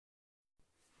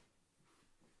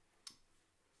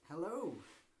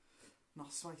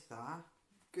Noswaith dda,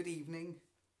 good evening,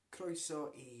 croeso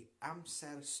I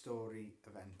AMSER STORI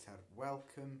eventer.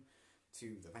 Welcome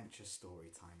to the Venture Story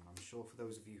Time, and I'm sure for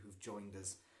those of you who've joined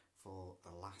us for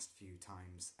the last few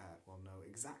times will know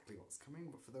exactly what's coming,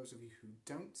 but for those of you who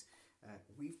don't,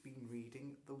 we've been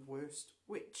reading The Worst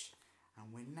Witch,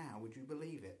 and we're now, would you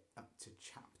believe it, up to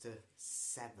chapter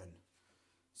 7.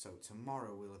 So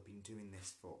tomorrow we'll have been doing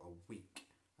this for a week,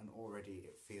 and already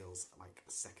it feels like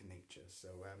second nature. So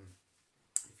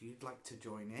if you'd like to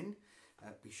join in,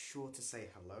 be sure to say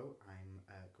hello. I'm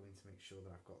going to make sure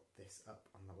that I've got this up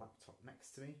on the laptop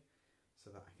next to me so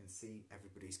that I can see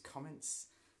everybody's comments.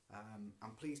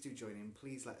 And please do join in.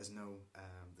 Please let us know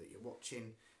that you're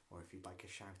watching, or if you'd like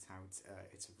a shout out.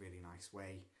 It's a really nice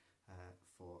way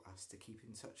for us to keep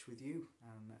in touch with you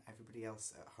and everybody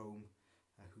else at home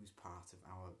who's part of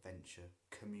our venture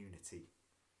community.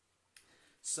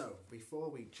 So before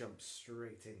we jump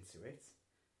straight into it,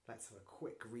 let's have a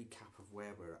quick recap of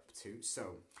where we're up to.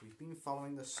 So we've been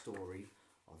following the story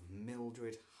of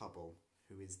Mildred Hubble,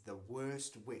 who is the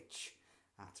worst witch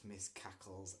at Miss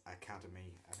Cackle's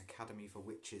academy, an academy for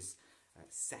witches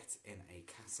set in a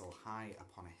castle high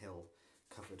upon a hill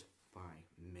covered by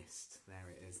mist. There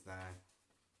it is there.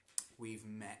 We've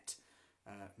met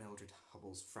Mildred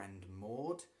Hubble's friend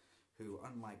Maud, who,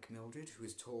 unlike Mildred, who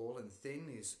is tall and thin,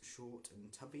 is short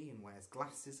and tubby and wears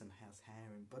glasses and has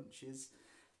hair in bunches.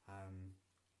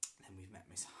 Then we've met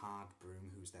Miss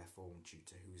Hardbroom, who's their form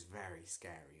tutor, who's very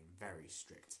scary and very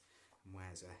strict and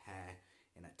wears her hair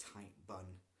in a tight bun.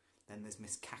 Then there's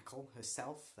Miss Cackle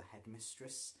herself, the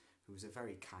headmistress, who's a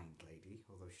very kind lady,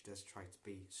 although she does try to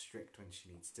be strict when she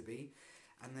needs to be.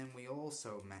 And then we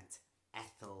also met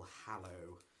Ethel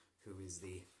Hallow, who is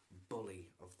the bully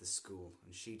of the school,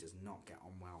 and she does not get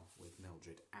on well with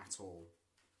Mildred at all.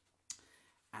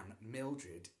 And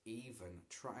Mildred even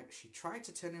tried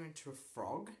to turn her into a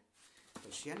frog,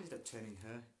 but she ended up turning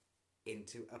her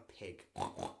into a pig,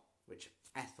 which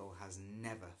Ethel has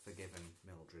never forgiven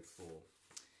Mildred for.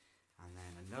 And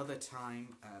then another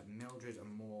time, Mildred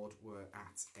and Maud were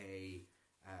at a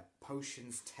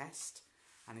potions test,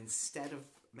 and instead of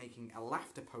making a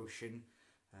laughter potion,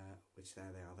 which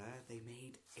there they are there, they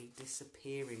made a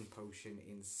disappearing potion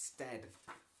instead.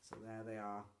 So there they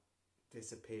are,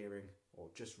 disappearing, or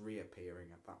just reappearing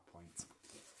at that point.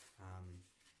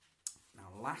 Now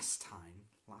last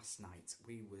night,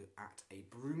 we were at a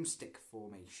broomstick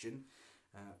formation.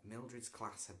 Mildred's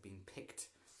class had been picked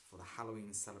for the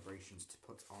Halloween celebrations to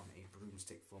put on a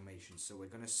broomstick formation. So we're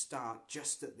going to start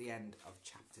just at the end of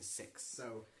chapter 6.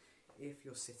 So if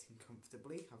you're sitting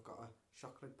comfortably, I've got a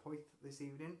chocolate point this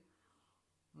evening.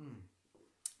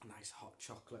 A nice hot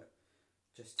chocolate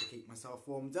just to keep myself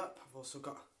warmed up. I've also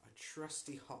got a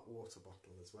trusty hot water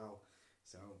bottle as well.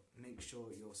 So make sure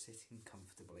you're sitting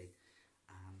comfortably,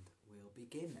 and we'll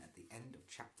begin at the end of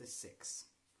chapter 6.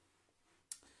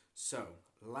 So,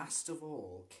 last of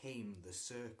all came the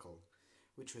circle,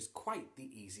 which was quite the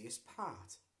easiest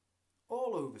part.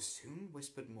 All over soon,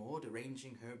 whispered Maud,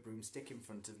 arranging her broomstick in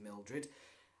front of Mildred.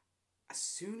 As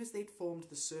soon as they'd formed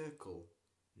the circle,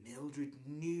 Mildred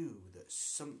knew that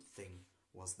something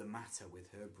was the matter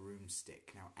with her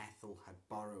broomstick. Now, Ethel had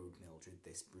borrowed Mildred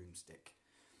this broomstick.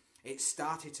 It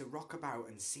started to rock about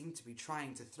and seemed to be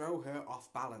trying to throw her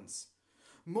off balance.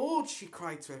 "Maud," she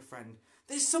cried to her friend,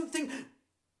 "there's something—"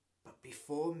 But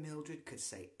before Mildred could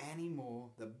say any more,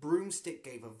 the broomstick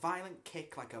gave a violent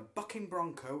kick like a bucking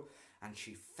bronco, and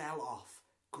she fell off,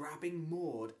 grabbing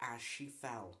Maud as she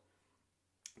fell.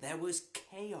 There was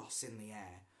chaos in the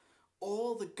air.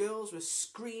 All the girls were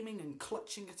screaming and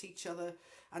clutching at each other,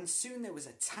 and soon there was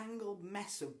a tangled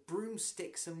mess of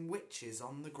broomsticks and witches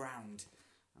on the ground.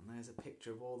 And there's a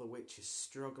picture of all the witches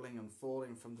struggling and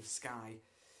falling from the sky.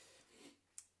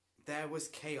 There was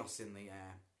chaos in the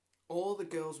air. All the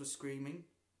girls were screaming.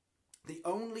 The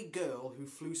only girl who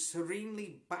flew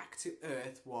serenely back to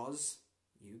earth was,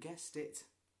 you guessed it,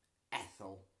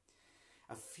 Ethel.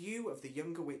 A few of the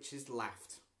younger witches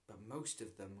laughed, but most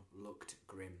of them looked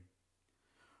grim.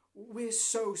 "We're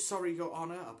so sorry, Your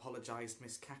Honour," apologised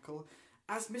Miss Cackle.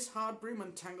 "As Miss Hardbroom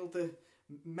untangled the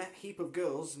heap of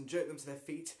girls and jerked them to their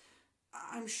feet,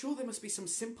 I'm sure there must be some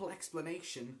simple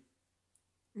explanation."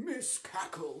 "Miss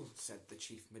Cackle," said the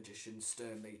chief magician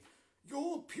sternly,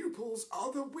 "your pupils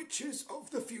are the witches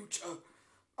of the future.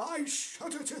 I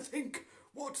shudder to think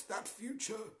what that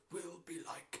future will be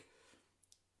like."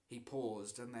 He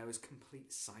paused, and there was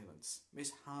complete silence.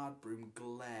 Miss Hardbroom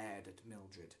glared at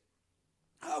Mildred.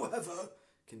 "However,"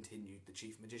 continued the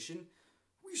chief magician,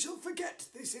 "we shall forget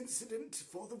this incident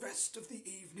for the rest of the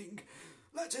evening.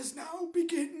 Let us now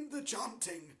begin the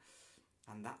chanting."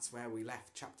 And that's where we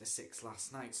left chapter 6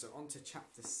 last night. So on to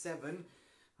chapter 7,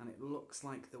 and it looks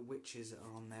like the witches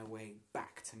are on their way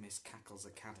back to Miss Cackle's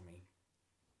academy.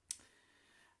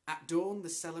 At dawn, the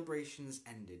celebrations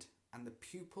ended, and the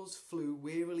pupils flew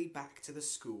wearily back to the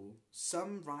school,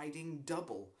 some riding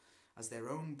double as their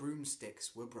own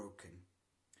broomsticks were broken.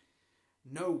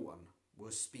 No one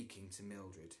was speaking to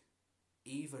Mildred.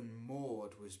 Even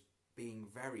Maud was being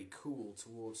very cool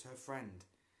towards her friend,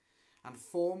 and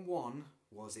Form 1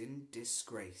 was in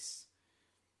disgrace.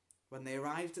 When they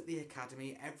arrived at the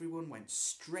academy, everyone went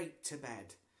straight to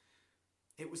bed.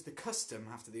 It was the custom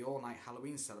after the all-night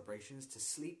Halloween celebrations to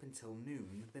sleep until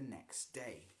noon the next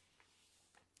day.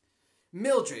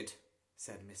 "Mildred,"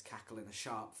 said Miss Cackle in a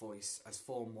sharp voice as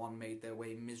Form 1 made their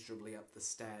way miserably up the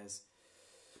stairs.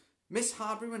 "Miss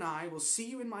Hardbroom and I will see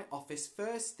you in my office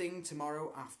first thing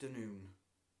tomorrow afternoon."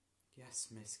 "Yes,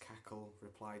 Miss Cackle,"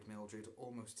 replied Mildred,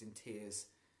 almost in tears,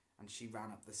 and she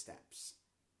ran up the steps.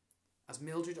 As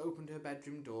Mildred opened her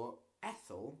bedroom door,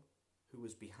 Ethel, who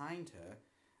was behind her,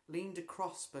 leaned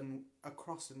across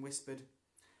and whispered,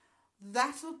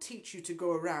 "That'll teach you to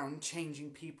go around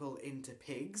changing people into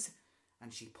pigs."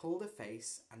 And she pulled her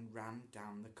face and ran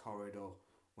down the corridor.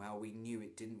 Well, we knew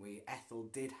it, didn't we? Ethel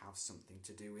did have something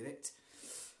to do with it.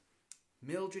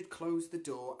 Mildred closed the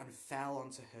door and fell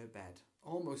onto her bed,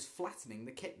 almost flattening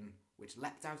the kitten, which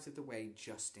leapt out of the way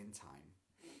just in time.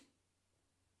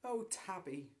 "Oh,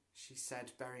 Tabby," she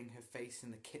said, burying her face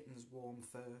in the kitten's warm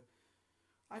fur.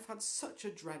 "I've had such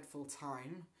a dreadful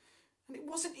time, and it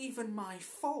wasn't even my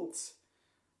fault.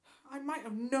 I might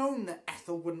have known that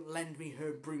Ethel wouldn't lend me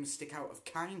her broomstick out of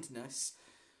kindness.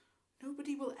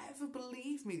 Nobody will ever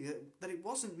believe me that it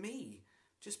wasn't me,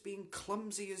 just being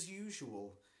clumsy as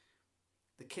usual."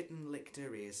 The kitten licked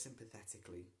her ears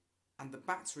sympathetically, and the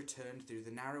bats returned through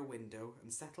the narrow window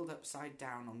and settled upside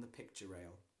down on the picture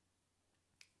rail.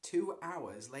 2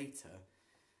 hours later,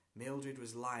 Mildred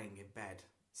was lying in bed,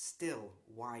 still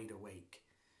wide awake.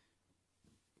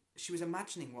 She was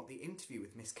imagining what the interview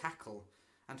with Miss Cackle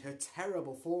and her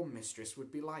terrible form mistress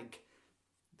would be like.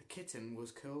 The kitten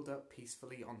was curled up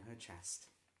peacefully on her chest.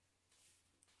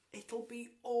 "It'll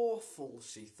be awful,"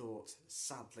 she thought,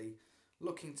 sadly,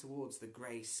 looking towards the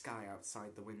grey sky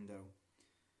outside the window.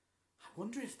 "I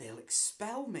wonder if they'll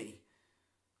expel me.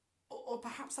 Or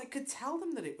perhaps I could tell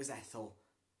them that it was Ethel.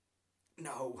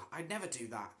 No, I'd never do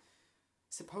that.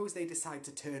 Suppose they decide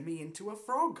to turn me into a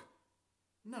frog.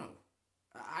 No,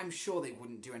 I'm sure they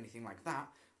wouldn't do anything like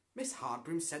that. Miss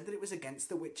Hardbroom said that it was against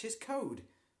the witch's code.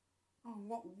 Oh,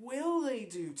 what will they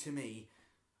do to me?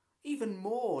 Even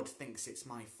Maud thinks it's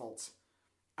my fault.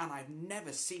 And I've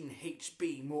never seen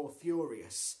HB more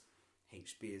furious."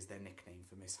 HB is their nickname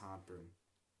for Miss Hardbroom.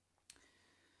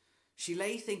 She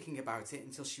lay thinking about it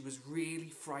until she was really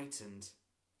frightened,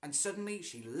 and suddenly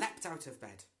she leapt out of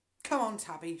bed. "Come on,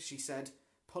 Tabby," she said,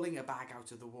 pulling a bag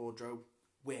out of the wardrobe.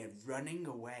 "We're running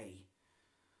away."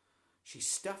 She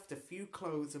stuffed a few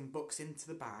clothes and books into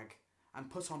the bag and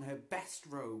put on her best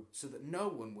robe so that no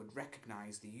one would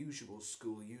recognise the usual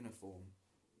school uniform.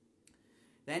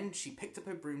 Then she picked up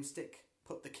her broomstick,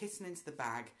 put the kitten into the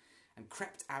bag, and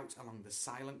crept out along the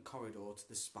silent corridor to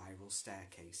the spiral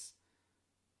staircase.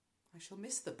 "I shall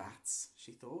miss the bats,"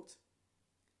 she thought.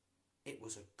 It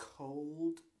was a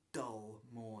cold, dull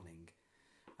morning,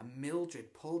 and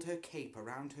Mildred pulled her cape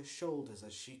around her shoulders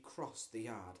as she crossed the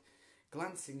yard,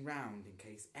 glancing round in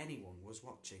case anyone was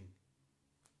watching.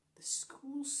 The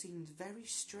school seemed very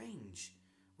strange,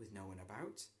 with no one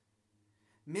about.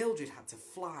 Mildred had to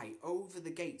fly over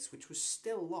the gates, which were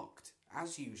still locked,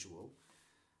 as usual,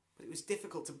 but it was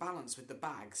difficult to balance with the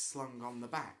bag slung on the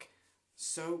back,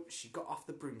 so she got off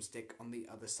the broomstick on the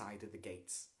other side of the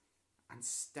gates and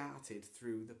started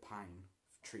through the pine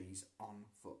trees on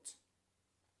foot.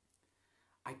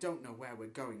 "I don't know where we're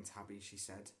going, Tabby," she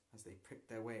said, as they pricked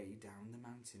their way down the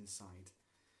mountainside.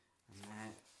 And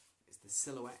there is the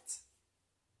silhouette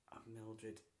of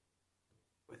Mildred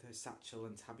with her satchel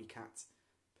and Tabby Cat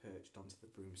perched onto the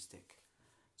broomstick.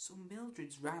 So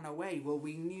Mildred's ran away. Well,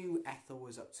 we knew Ethel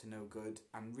was up to no good,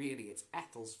 and really it's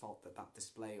Ethel's fault that that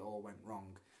display all went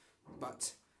wrong.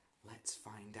 But let's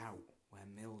find out where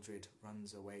Mildred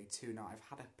runs away to. Now, I've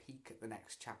had a peek at the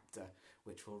next chapter,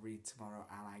 which we'll read tomorrow,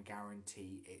 and I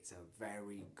guarantee it's a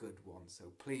very good one.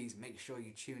 So please make sure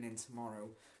you tune in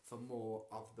tomorrow for more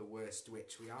of The Worst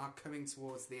Witch. We are coming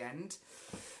towards the end.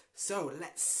 So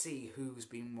let's see who's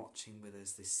been watching with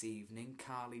us this evening.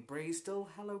 Carly Braisdell.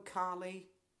 Hello, Carly.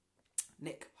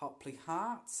 Nick Hopley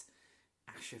Hart.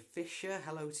 Asher Fisher.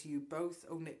 Hello to you both.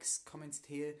 Oh, Nick's commented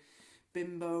here.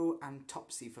 Bimbo and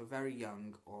Topsy for very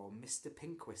young, or Mr.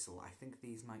 Pinkwhistle. I think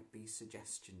these might be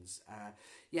suggestions.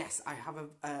 Yes, I have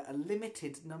a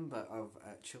limited number of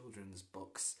children's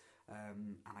books,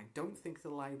 and I don't think the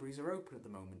libraries are open at the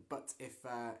moment. But if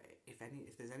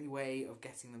there's any way of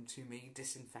getting them to me,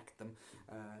 disinfect them,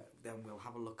 then we'll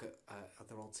have a look at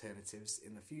other alternatives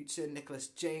in the future. Nicholas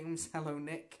James, hello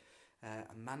Nick.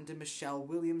 Amanda Michelle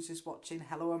Williams is watching.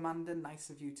 Hello Amanda, nice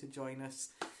of you to join us.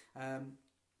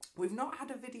 We've not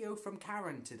had a video from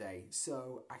Karen today,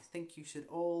 so I think you should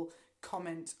all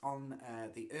comment on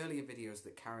the earlier videos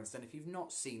that Karen's done. If you've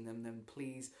not seen them, then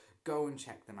please go and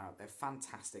check them out. They're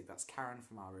fantastic. That's Karen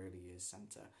from our Early Years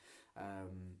Centre.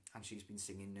 And she's been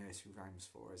singing nursery rhymes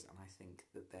for us, and I think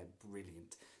that they're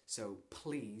brilliant. So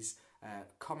please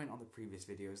comment on the previous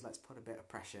videos. Let's put a bit of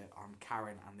pressure on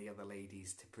Karen and the other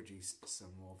ladies to produce some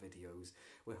more videos.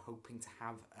 We're hoping to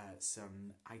have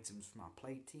some items from our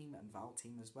play team and Val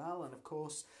team as well, and of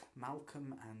course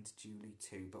Malcolm and Julie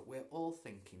too. But we're all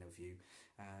thinking of you,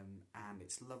 and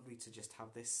it's lovely to just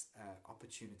have this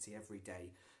opportunity every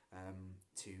day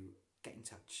to get in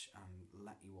touch and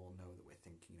let you all know that we're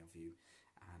thinking of you,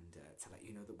 and to let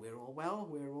you know that we're all well,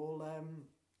 we're all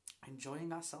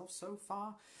enjoying ourselves so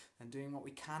far and doing what we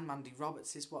can. Mandy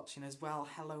Roberts is watching as well.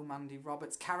 Hello Mandy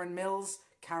Roberts. Karen Mills.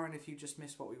 Karen, if you just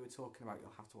missed what we were talking about,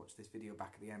 you'll have to watch this video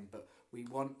back at the end, but we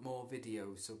want more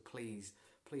videos, so please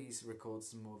record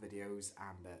some more videos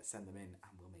and send them in,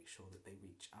 and we'll make sure that they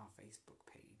reach our Facebook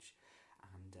page.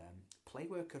 And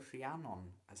Playworker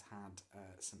Rhiannon has had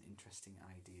some interesting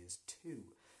ideas too,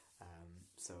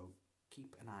 so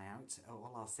keep an eye out.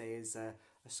 All I'll say is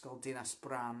Ysgol Dinas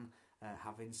Bran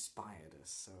have inspired us,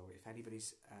 so if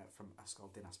anybody's from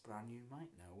Ysgol Dinas Bran, you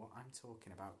might know what I'm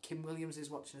talking about. Kim Williams is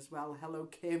watching as well. Hello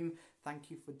Kim,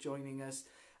 thank you for joining us.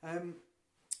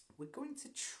 We're going to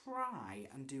try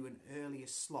and do an earlier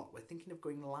slot. We're thinking of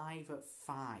going live at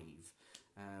 5.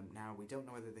 Now we don't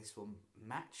know whether this will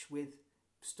match with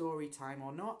story time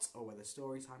or not, or whether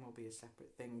story time will be a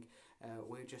separate thing.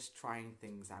 We're just trying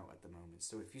things out at the moment,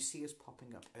 so if you see us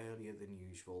popping up earlier than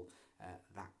usual,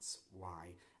 that's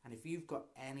why. And if you've got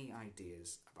any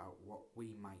ideas about what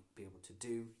we might be able to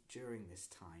do during this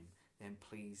time, then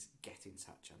please get in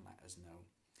touch and let us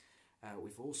know.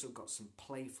 We've also got some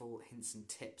playful hints and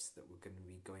tips that we're going to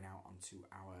be going out onto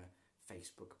our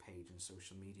Facebook page and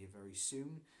social media very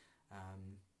soon.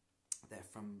 They're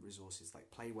from resources like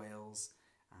Play Wales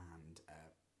and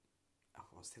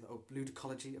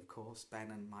Ludicology, of course,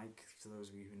 Ben and Mike, for those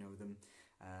of you who know them,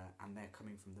 and they're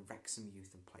coming from the Wrexham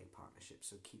Youth and Play Partnership,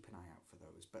 so keep an eye out for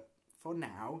those. But for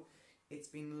now, it's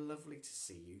been lovely to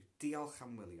see you. Diolch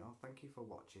am wylio, thank you for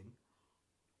watching.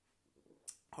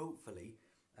 Hopefully,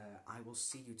 I will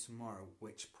see you tomorrow,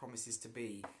 which promises to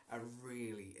be a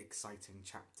really exciting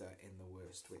chapter in The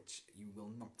Worst, which you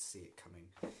will not see it coming.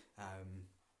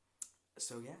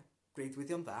 So yeah,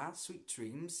 breuddwyddion dda, sweet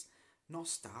dreams,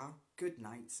 nos da, good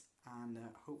night, and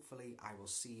hopefully I will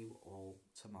see you all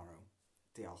tomorrow.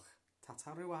 Diolch.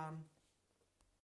 Ta-ta rwan.